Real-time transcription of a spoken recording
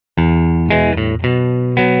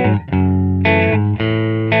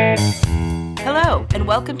Hello, and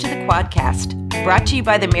welcome to the Quadcast, brought to you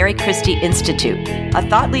by the Mary Christie Institute, a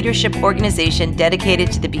thought leadership organization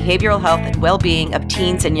dedicated to the behavioral health and well-being of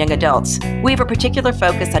teens and young adults. We have a particular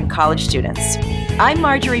focus on college students. I'm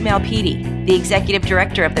Marjorie Malpede, the Executive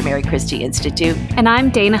Director of the Mary Christie Institute. And I'm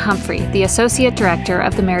Dana Humphrey, the Associate Director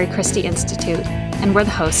of the Mary Christie Institute, and we're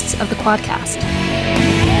the hosts of the Quadcast.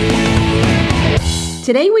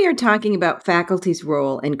 Today we are talking about faculty's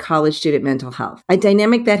role in college student mental health, a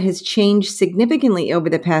dynamic that has changed significantly over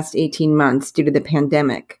the past 18 months due to the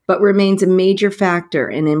pandemic, but remains a major factor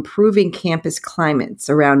in improving campus climates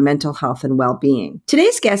around mental health and well-being.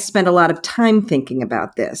 Today's guests spent a lot of time thinking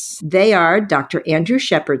about this. They are Dr. Andrew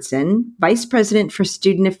Shepardson, Vice President for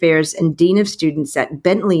Student Affairs and Dean of Students at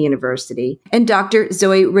Bentley University, and Dr.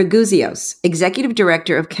 Zoe Ragouzeos, Executive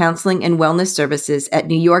Director of Counseling and Wellness Services at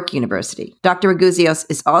New York University. Dr. Ragouzeos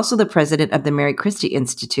is also the president of the Mary Christie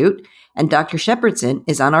Institute, and Dr. Shepardson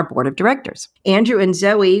is on our board of directors. Andrew and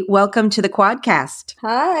Zoe, welcome to the Quadcast.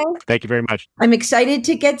 Hi. Thank you very much. I'm excited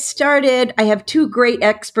to get started. I have two great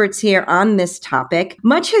experts here on this topic.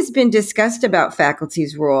 Much has been discussed about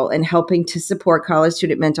faculty's role in helping to support college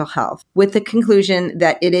student mental health, with the conclusion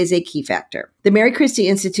that it is a key factor. The Mary Christie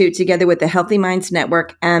Institute, together with the Healthy Minds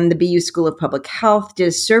Network and the BU School of Public Health, did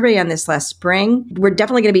a survey on this last spring. We're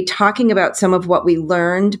definitely going to be talking about some of what we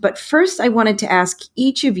learned, but first I wanted to ask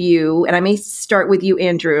each of you, and I may start with you,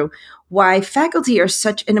 Andrew, why faculty are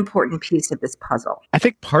such an important piece of this puzzle. I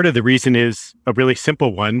think part of the reason is a really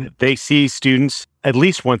simple one. They see students at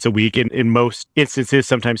least once a week, in most instances,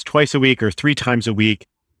 sometimes twice a week or 3 times a week.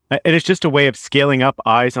 And it's just a way of scaling up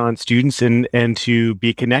eyes on students and to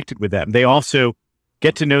be connected with them. They also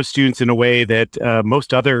get to know students in a way that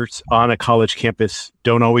most others on a college campus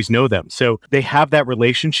don't always know them. So they have that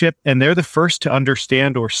relationship, and they're the first to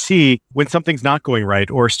understand or see when something's not going right,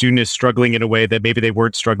 or a student is struggling in a way that maybe they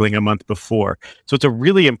weren't struggling a month before. So it's a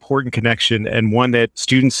really important connection, and one that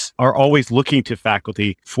students are always looking to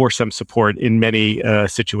faculty for some support in many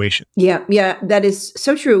situations. Yeah, that is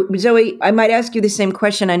so true. Zoe, I might ask you the same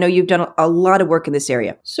question. I know you've done a lot of work in this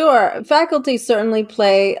area. Sure. Faculty certainly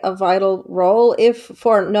play a vital role, if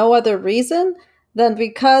for no other reason than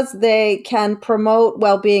because they can promote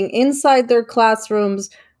well-being inside their classrooms,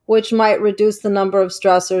 which might reduce the number of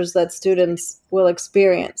stressors that students will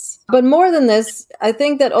experience. But more than this, I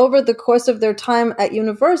think that over the course of their time at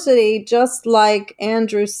university, just like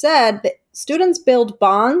Andrew said, students build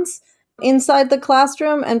bonds inside the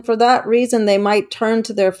classroom, and for that reason, they might turn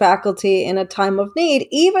to their faculty in a time of need,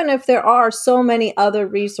 even if there are so many other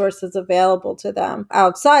resources available to them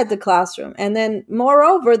outside the classroom. And then,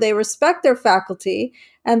 moreover, they respect their faculty,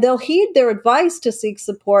 and they'll heed their advice to seek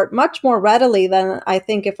support much more readily than I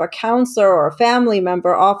think if a counselor or a family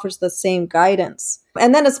member offers the same guidance.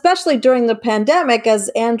 And then especially during the pandemic, as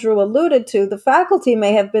Andrew alluded to, the faculty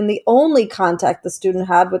may have been the only contact the student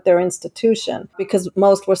had with their institution because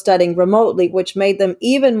most were studying remotely, which made them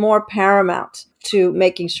even more paramount to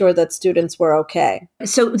making sure that students were okay.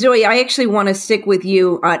 So, Zoe, I actually want to stick with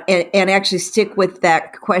you and actually stick with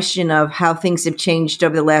that question of how things have changed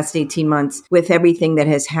over the last 18 months with everything that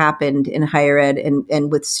has happened in higher ed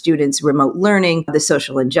and with students remote learning, the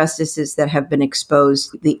social injustices that have been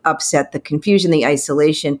exposed, the upset, the confusion, the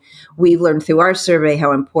isolation. We've learned through our survey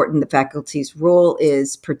how important the faculty's role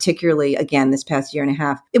is, particularly, again, this past year and a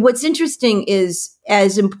half. What's interesting is,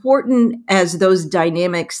 as important as those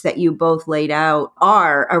dynamics that you both laid out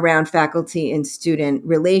are around faculty and student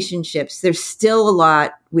relationships, there's still a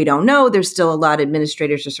lot we don't know. There's still a lot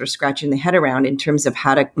administrators are sort of scratching their head around in terms of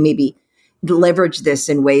how to maybe leverage this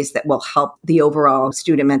in ways that will help the overall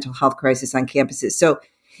student mental health crisis on campuses. So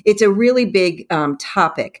it's a really big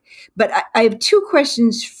topic. But I have 2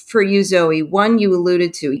 questions for you, Zoe. One you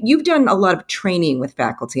alluded to. You've done a lot of training with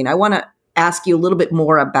faculty, and I want to ask you a little bit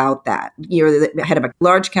more about that. You're the head of a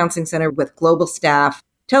large counseling center with global staff.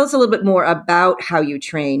 Tell us a little bit more about how you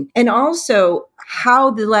train, and also how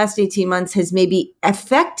the last 18 months has maybe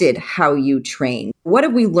affected how you train. What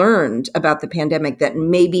have we learned about the pandemic that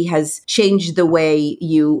maybe has changed the way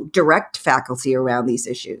you direct faculty around these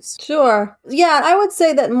issues? Sure. Yeah, I would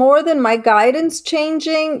say that more than my guidance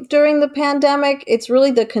changing during the pandemic, it's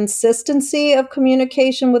really the consistency of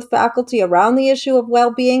communication with faculty around the issue of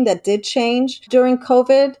well-being that did change during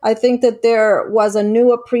COVID. I think that there was a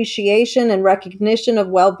new appreciation and recognition of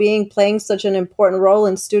well-being playing such an important role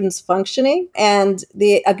in students' functioning, and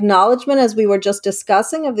the acknowledgement, as we were just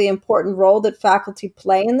discussing, of the important role that faculty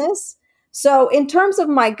play in this. So in terms of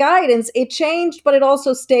my guidance, it changed, but it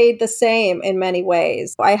also stayed the same in many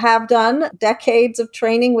ways. I have done decades of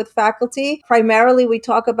training with faculty. Primarily, we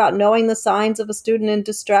talk about knowing the signs of a student in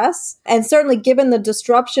distress. And certainly given the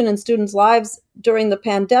disruption in students' lives during the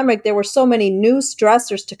pandemic, there were so many new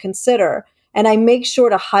stressors to consider. And I make sure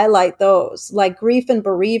to highlight those, like grief and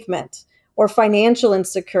bereavement, or financial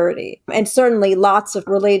insecurity, and certainly lots of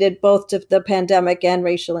related both to the pandemic and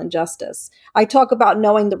racial injustice. I talk about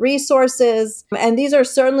knowing the resources, and these are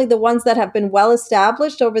certainly the ones that have been well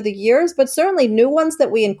established over the years, but certainly new ones that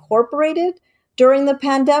we incorporated during the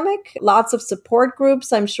pandemic. Lots of support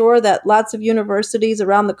groups. I'm sure that lots of universities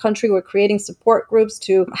around the country were creating support groups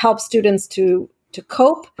to help students to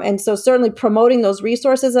cope. And so certainly promoting those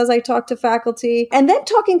resources as I talk to faculty, and then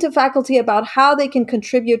talking to faculty about how they can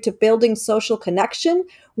contribute to building social connection,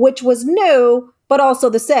 which was new, but also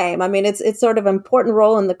the same. I mean, it's sort of an important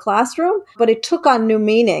role in the classroom, but it took on new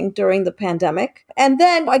meaning during the pandemic. And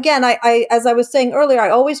then again, I as I was saying earlier, I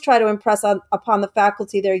always try to impress upon the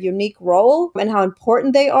faculty their unique role and how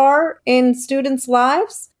important they are in students'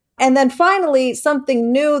 lives. And then finally,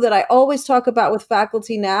 something new that I always talk about with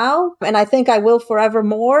faculty now, and I think I will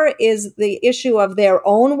forevermore, is the issue of their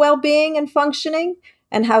own well-being and functioning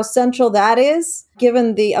and how central that is,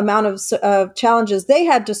 given the amount of challenges they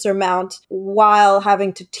had to surmount while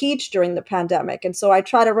having to teach during the pandemic. And so I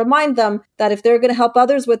try to remind them that if they're going to help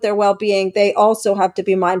others with their well-being, they also have to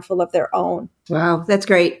be mindful of their own. Wow, that's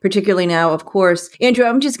great, particularly now, of course. Andrew,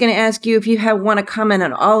 I'm just going to ask you if you want to comment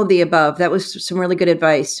on all of the above. That was some really good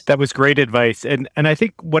advice. That was great advice. And I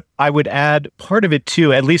think what I would add, part of it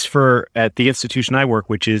too, at least at the institution I work,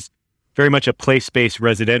 which is very much a place-based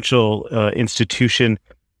residential institution,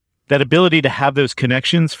 that ability to have those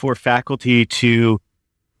connections for faculty to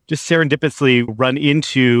just serendipitously run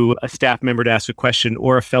into a staff member to ask a question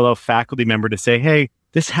or a fellow faculty member to say, hey,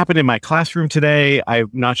 this happened in my classroom today. I'm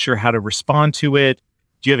not sure how to respond to it.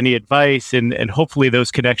 Do you have any advice? And hopefully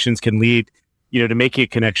those connections can lead, to making a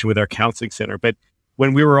connection with our counseling center. But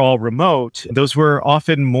when we were all remote, those were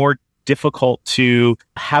often more difficult to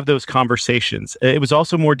have those conversations. It was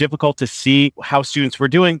also more difficult to see how students were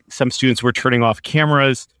doing. Some students were turning off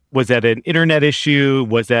cameras. Was that an internet issue?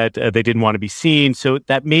 Was that they didn't want to be seen? So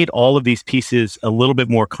that made all of these pieces a little bit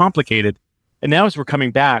more complicated. And now as we're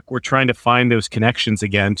coming back, we're trying to find those connections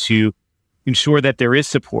again to ensure that there is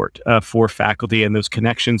support for faculty and those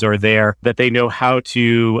connections are there, that they know how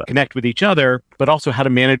to connect with each other, but also how to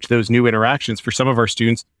manage those new interactions for some of our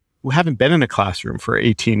students who haven't been in a classroom for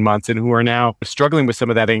 18 months and who are now struggling with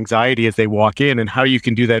some of that anxiety as they walk in, and how you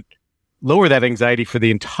can do that, lower that anxiety for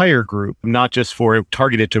the entire group, not just for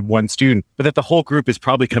targeted to one student, but that the whole group is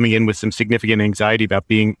probably coming in with some significant anxiety about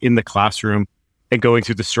being in the classroom and going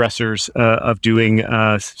through the stressors of doing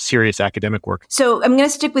serious academic work. So I'm going to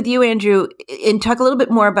stick with you, Andrew, and talk a little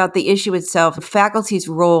bit more about the issue itself, faculty's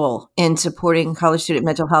role in supporting college student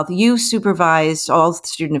mental health. You supervise all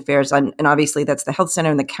student affairs, and obviously that's the health center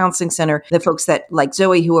and the counseling center, the folks that, like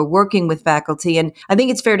Zoe, who are working with faculty. And I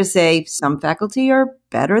think it's fair to say some faculty are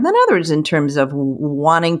better than others in terms of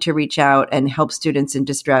wanting to reach out and help students in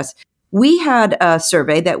distress. We had a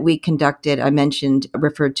survey that we conducted,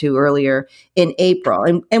 referred to earlier, in April,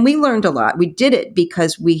 and we learned a lot. We did it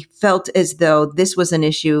because we felt as though this was an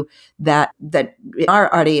issue that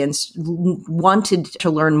our audience wanted to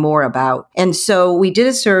learn more about. And so we did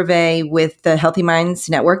a survey with the Healthy Minds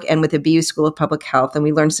Network and with the BU School of Public Health, and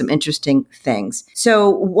we learned some interesting things. So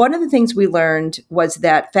one of the things we learned was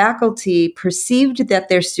that faculty perceived that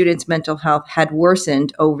their students' mental health had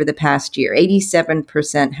worsened over the past year.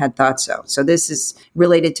 87% had thought so. So this is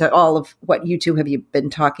related to all of what you two have been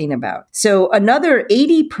talking about. So another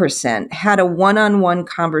 80% had a one-on-one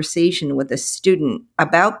conversation with a student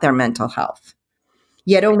about their mental health.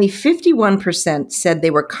 Yet only 51% said they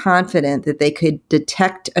were confident that they could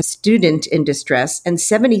detect a student in distress, and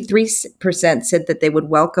 73% said that they would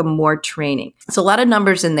welcome more training. It's a lot of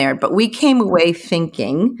numbers in there, but we came away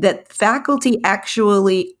thinking that faculty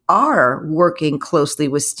actually are working closely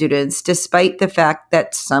with students, despite the fact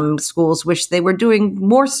that some schools wish they were doing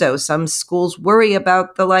more so. Some schools worry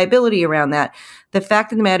about the liability around that. The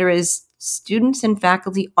fact of the matter is, students and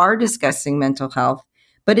faculty are discussing mental health,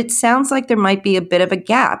 but it sounds like there might be a bit of a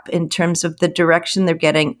gap in terms of the direction they're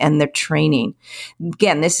getting and their training.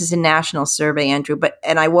 Again, this is a national survey, Andrew,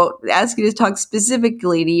 and I won't ask you to talk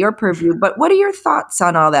specifically to your purview, but what are your thoughts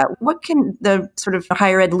on all that? What can the sort of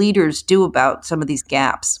higher ed leaders do about some of these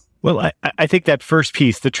gaps? Well, I think that first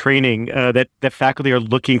piece, the training, that faculty are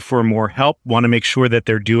looking for more help, want to make sure that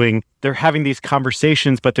they're having these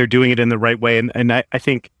conversations, but they're doing it in the right way. And I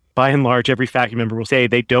think by and large, every faculty member will say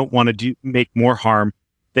they don't want to make more harm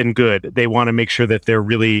then good. They want to make sure that they're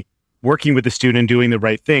really working with the student and doing the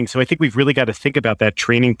right thing. So I think we've really got to think about that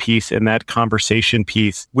training piece and that conversation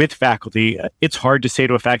piece with faculty. It's hard to say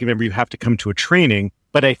to a faculty member, you have to come to a training,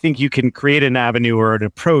 but I think you can create an avenue or an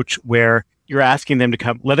approach where you're asking them to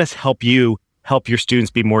come, let us help you help your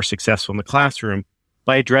students be more successful in the classroom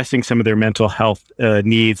by addressing some of their mental health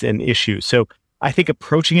needs and issues. So I think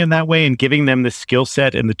approaching it that way and giving them the skill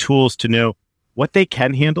set and the tools to know what they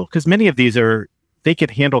can handle, because many of these they can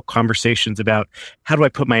handle conversations about how do I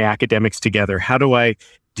put my academics together? How do I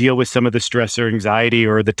deal with some of the stress or anxiety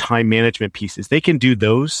or the time management pieces? They can do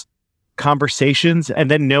those conversations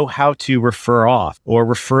and then know how to refer off or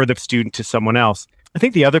refer the student to someone else. I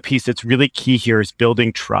think the other piece that's really key here is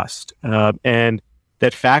building trust, and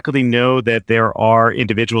that faculty know that there are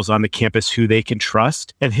individuals on the campus who they can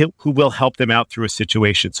trust and who will help them out through a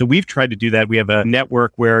situation. So we've tried to do that. We have a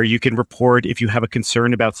network where you can report if you have a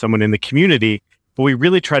concern about someone in the community, but we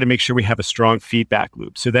really try to make sure we have a strong feedback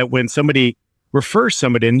loop so that when somebody refers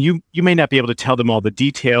somebody, and you may not be able to tell them all the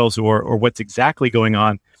details or what's exactly going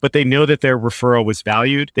on, but they know that their referral was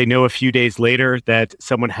valued. They know a few days later that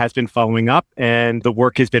someone has been following up and the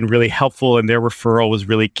work has been really helpful and their referral was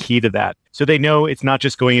really key to that. So they know it's not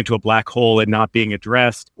just going into a black hole and not being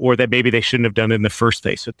addressed, or that maybe they shouldn't have done it in the first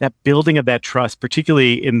place. So that building of that trust,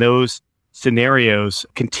 particularly in those scenarios,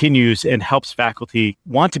 continues and helps faculty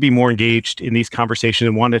want to be more engaged in these conversations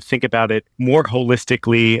and want to think about it more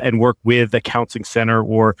holistically and work with the counseling center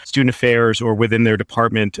or student affairs or within their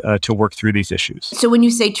department to work through these issues. So when you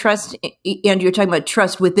say trust, and you're talking about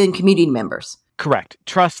trust within community members. Correct.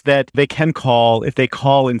 Trust that they can call. If they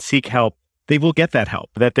call and seek help, they will get that help,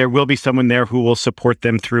 that there will be someone there who will support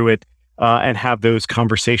them through it and have those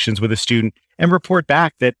conversations with a student and report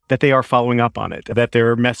back that they are following up on it, that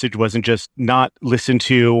their message wasn't just not listened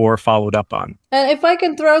to or followed up on. And if I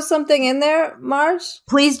can throw something in there, Marge?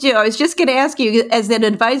 Please do. I was just going to ask you as an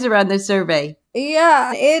advisor on this survey.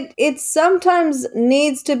 Yeah, it sometimes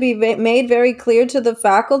needs to be made very clear to the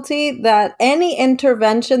faculty that any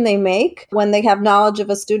intervention they make when they have knowledge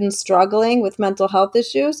of a student struggling with mental health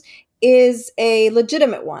issues is a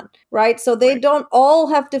legitimate one, right? So they don't all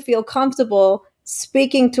have to feel comfortable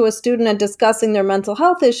speaking to a student and discussing their mental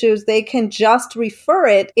health issues. They can just refer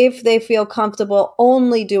it if they feel comfortable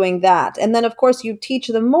only doing that. And then, of course, you teach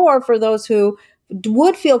them more for those who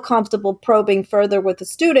would feel comfortable probing further with the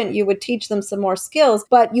student. You would teach them some more skills,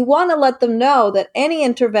 but you want to let them know that any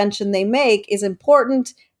intervention they make is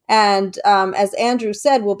important and, as Andrew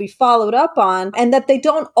said, will be followed up on, and that they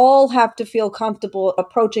don't all have to feel comfortable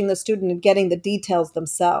approaching the student and getting the details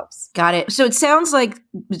themselves. Got it. So it sounds like,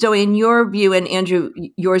 Zoe, in your view, and Andrew,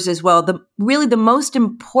 yours as well, the most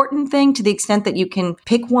important thing, to the extent that you can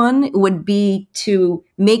pick one, would be to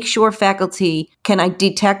make sure faculty can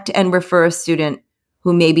detect and refer a student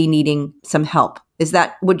who may be needing some help.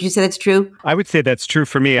 Would you say that's true? I would say that's true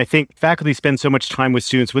for me. I think faculty spend so much time with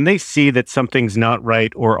students. When they see that something's not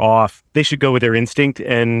right or off, they should go with their instinct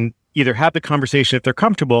and either have the conversation if they're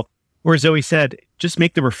comfortable, or as Zoe said, just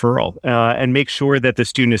make the referral and make sure that the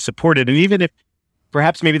student is supported. And even if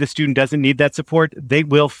perhaps maybe the student doesn't need that support, they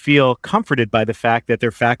will feel comforted by the fact that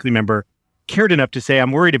their faculty member cared enough to say,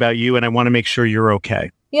 I'm worried about you and I want to make sure you're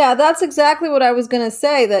okay. Yeah, that's exactly what I was going to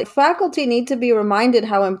say, that faculty need to be reminded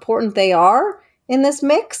how important they are in this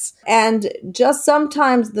mix. And just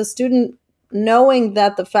sometimes the student knowing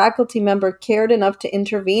that the faculty member cared enough to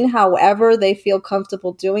intervene, however they feel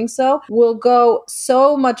comfortable doing so, will go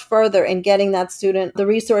so much further in getting that student the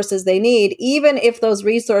resources they need, even if those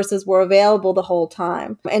resources were available the whole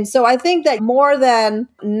time. And so I think that more than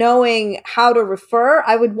knowing how to refer,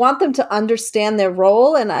 I would want them to understand their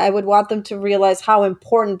role, and I would want them to realize how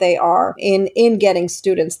important they are in getting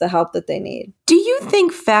students the help that they need. Do you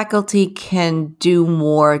think faculty can do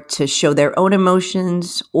more to show their own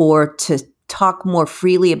emotions or to talk more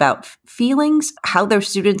freely about feelings, how their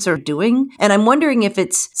students are doing? And I'm wondering if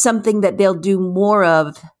it's something that they'll do more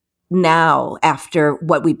of now after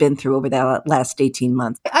what we've been through over the last 18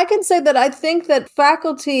 months. I can say that I think that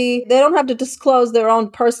faculty, they don't have to disclose their own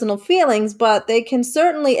personal feelings, but they can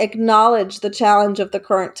certainly acknowledge the challenge of the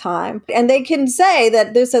current time. And they can say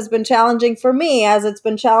that this has been challenging for me as it's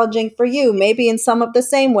been challenging for you, maybe in some of the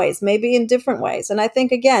same ways, maybe in different ways. And I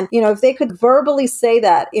think, again, if they could verbally say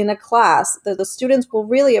that in a class, that the students will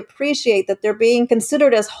really appreciate that they're being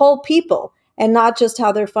considered as whole people, and not just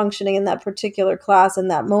how they're functioning in that particular class in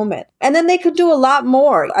that moment. And then they could do a lot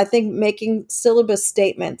more. I think making syllabus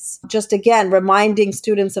statements, just again, reminding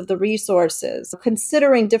students of the resources,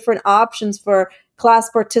 considering different options for class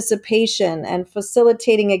participation and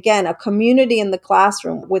facilitating, again, a community in the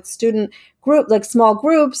classroom with student small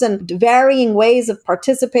groups and varying ways of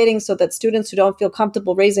participating so that students who don't feel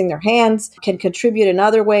comfortable raising their hands can contribute in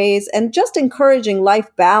other ways, and just encouraging life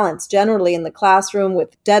balance generally in the classroom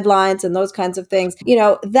with deadlines and those kinds of things.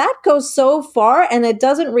 That goes so far, and it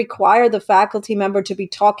doesn't require the faculty member to be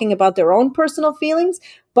talking about their own personal feelings,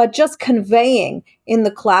 but just conveying in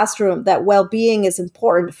the classroom that well-being is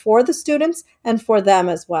important for the students and for them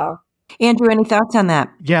as well. Andrew, any thoughts on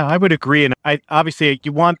that? Yeah, I would agree. And obviously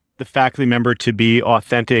you want the faculty member to be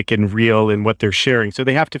authentic and real in what they're sharing. So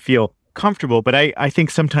they have to feel comfortable. But I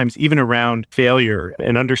think sometimes even around failure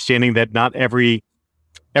and understanding that not everything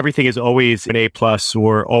is always an A+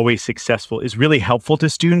 or always successful is really helpful to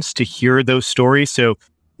students to hear those stories. So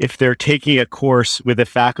if they're taking a course with a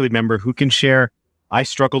faculty member who can share, I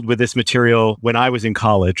struggled with this material when I was in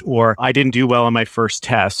college, or I didn't do well on my first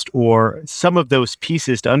test, or some of those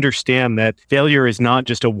pieces, to understand that failure is not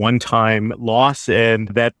just a one-time loss and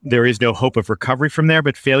that there is no hope of recovery from there,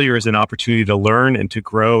 but failure is an opportunity to learn and to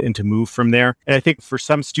grow and to move from there. And I think for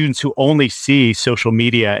some students who only see social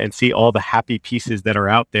media and see all the happy pieces that are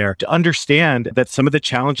out there, to understand that some of the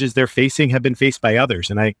challenges they're facing have been faced by others.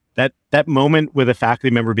 And that moment with a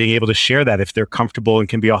faculty member being able to share that, if they're comfortable and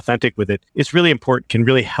can be authentic with it, is really important, can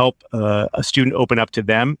really help a student open up to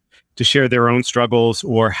them to share their own struggles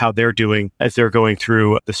or how they're doing as they're going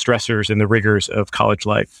through the stressors and the rigors of college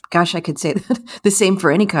life. Gosh, I could say the same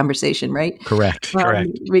for any conversation, right? Correct.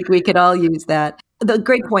 We could all use that. The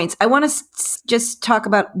great points. I want to just talk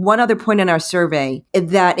about one other point in our survey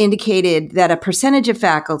that indicated that a percentage of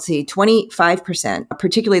faculty, 25%,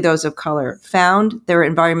 particularly those of color, found their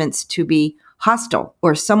environments to be hostile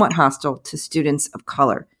or somewhat hostile to students of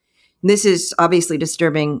color. This is obviously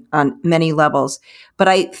disturbing on many levels, but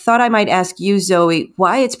I thought I might ask you, Zoe,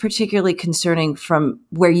 why it's particularly concerning from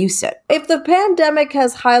where you sit. If the pandemic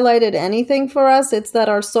has highlighted anything for us, it's that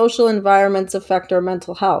our social environments affect our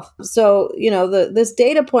mental health. So, this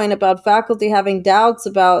data point about faculty having doubts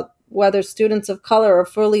about whether students of color are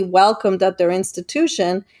fully welcomed at their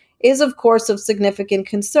institution is, of course, of significant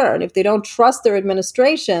concern. If they don't trust their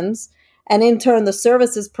administrations, and in turn the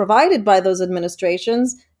services provided by those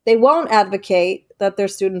administrations, they won't advocate that their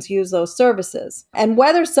students use those services. And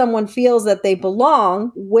whether someone feels that they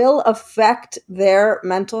belong will affect their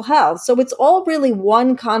mental health. So it's all really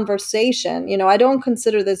one conversation. I don't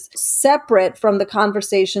consider this separate from the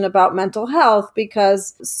conversation about mental health,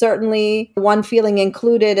 because certainly one feeling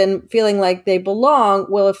included and feeling like they belong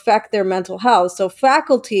will affect their mental health. So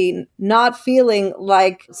faculty not feeling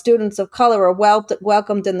like students of color are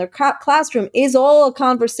welcomed in their classroom is all a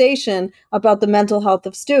conversation about the mental health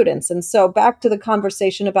of students. And so back to the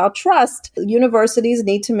conversation about trust, universities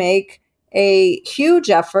need to make a huge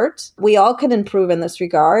effort. We all can improve in this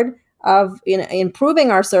regard of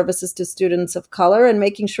improving our services to students of color and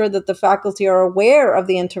making sure that the faculty are aware of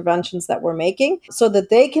the interventions that we're making so that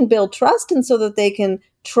they can build trust and so that they can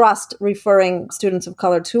trust referring students of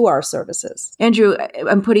color to our services. Andrew,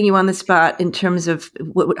 I'm putting you on the spot in terms of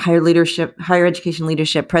what higher education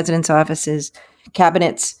leadership, president's offices,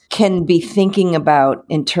 cabinets can be thinking about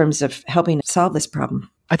in terms of helping solve this problem.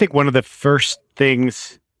 I think one of the first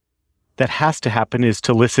things that has to happen is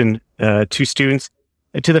to listen to students,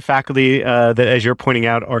 to the faculty that, as you're pointing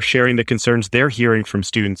out, are sharing the concerns they're hearing from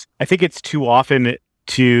students. I think it's too often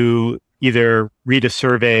to either read a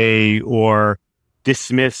survey or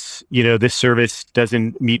dismiss, this service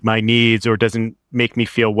doesn't meet my needs or doesn't make me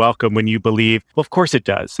feel welcome, when you believe, well, of course it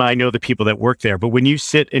does. I know the people that work there. But when you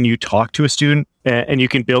sit and you talk to a student and you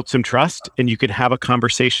can build some trust and you can have a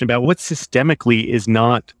conversation about what systemically is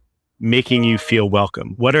not making you feel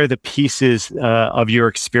welcome, what are the pieces of your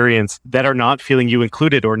experience that are not feeling you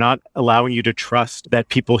included or not allowing you to trust that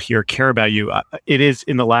people here care about you. It is,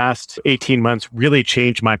 in the last 18 months, really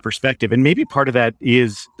changed my perspective. And maybe part of that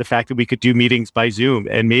is the fact that we could do meetings by Zoom,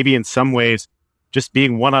 and maybe in some ways just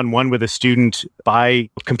being one-on-one with a student by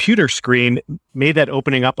computer screen made that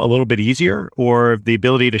opening up a little bit easier, or the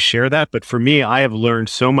ability to share that. But for me, I have learned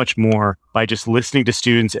so much more by just listening to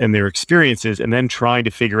students and their experiences and then trying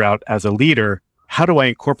to figure out, as a leader, how do I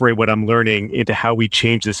incorporate what I'm learning into how we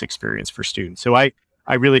change this experience for students? So I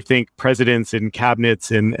really think presidents and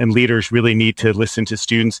cabinets and leaders really need to listen to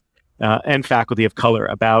students and faculty of color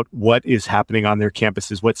about what is happening on their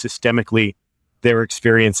campuses, what systemically their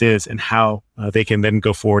experience is, and how they can then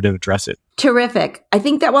go forward and address it. Terrific. I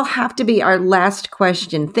think that will have to be our last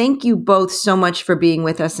question. Thank you both so much for being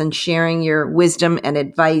with us and sharing your wisdom and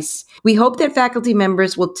advice. We hope that faculty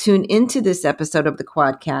members will tune into this episode of the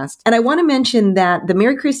Quadcast. And I want to mention that the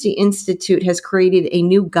Mary Christie Institute has created a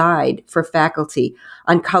new guide for faculty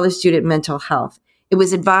on college student mental health. It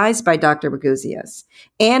was advised by Dr. Ragouzeos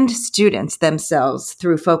and students themselves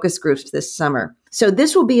through focus groups this summer. So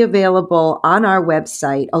this will be available on our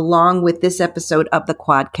website along with this episode of the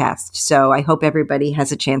Quadcast. So I hope everybody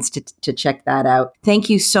has a chance to check that out. Thank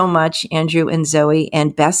you so much, Andrew and Zoe,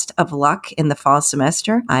 and best of luck in the fall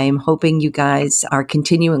semester. I am hoping you guys are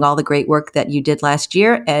continuing all the great work that you did last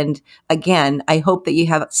year. And again, I hope that you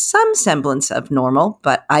have some semblance of normal,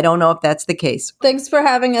 but I don't know if that's the case. Thanks for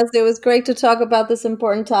having us. It was great to talk about this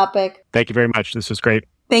important topic. Thank you very much. This was great.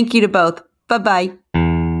 Thank you to both. Bye-bye.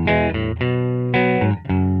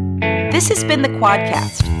 This has been the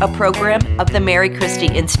Quadcast, a program of the Mary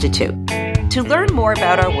Christie Institute. To learn more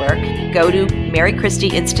about our work, go to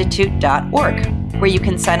marychristieinstitute.org, where you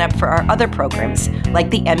can sign up for our other programs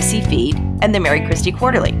like the MC Feed and the Mary Christie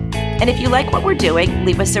Quarterly. And if you like what we're doing,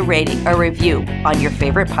 leave us a rating or review on your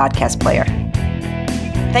favorite podcast player.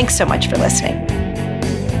 Thanks so much for listening.